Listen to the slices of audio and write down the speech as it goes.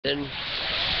then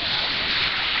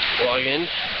log in,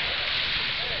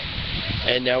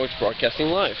 and now it's broadcasting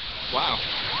live. Wow.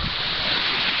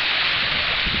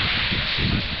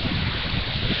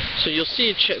 So you'll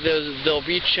see there'll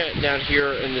be a chat down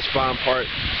here in this bottom part.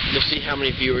 You'll see how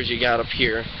many viewers you got up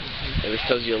here, and this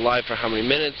tells you live for how many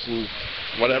minutes and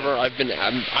whatever. I've been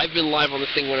live on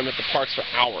this thing when I'm at the parks for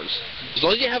hours. As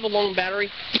long as you have a long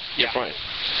battery, you're fine.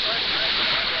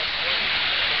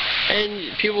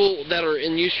 And people that are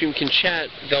in Ustream can chat.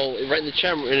 They'll write in the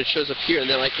chat room and it shows up here, and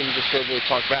then I can just verbally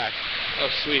talk back. Oh,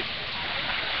 sweet.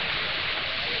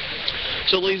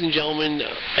 So, ladies and gentlemen,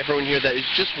 everyone here that is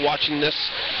just watching this,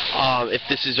 if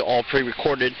this is all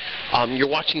pre-recorded, you're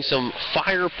watching some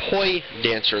fire poi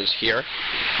dancers here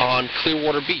on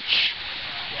Clearwater Beach.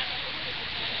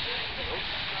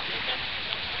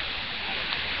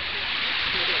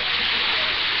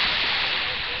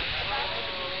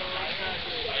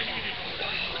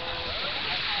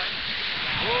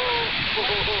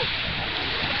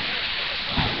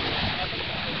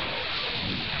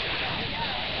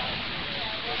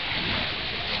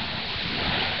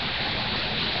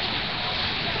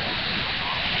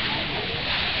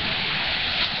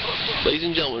 Ladies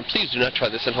and gentlemen, please do not try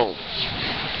this at home.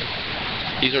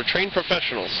 These are trained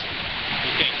professionals.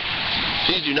 Okay.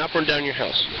 Please do not burn down your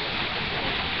house.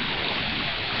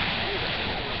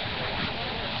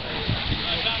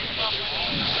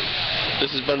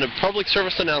 This has been a public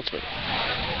service announcement.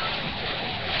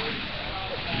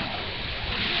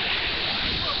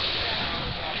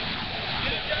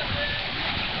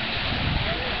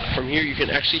 From here you can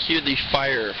actually hear the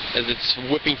fire as it's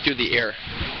whipping through the air.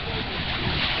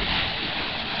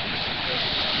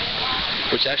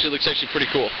 Which actually looks pretty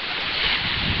cool.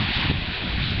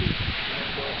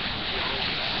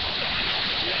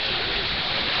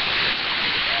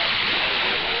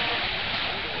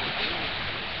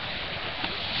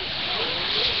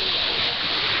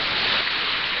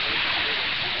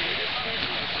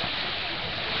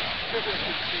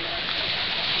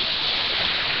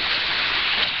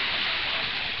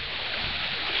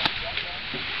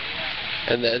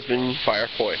 And that has been Fire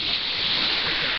Poi.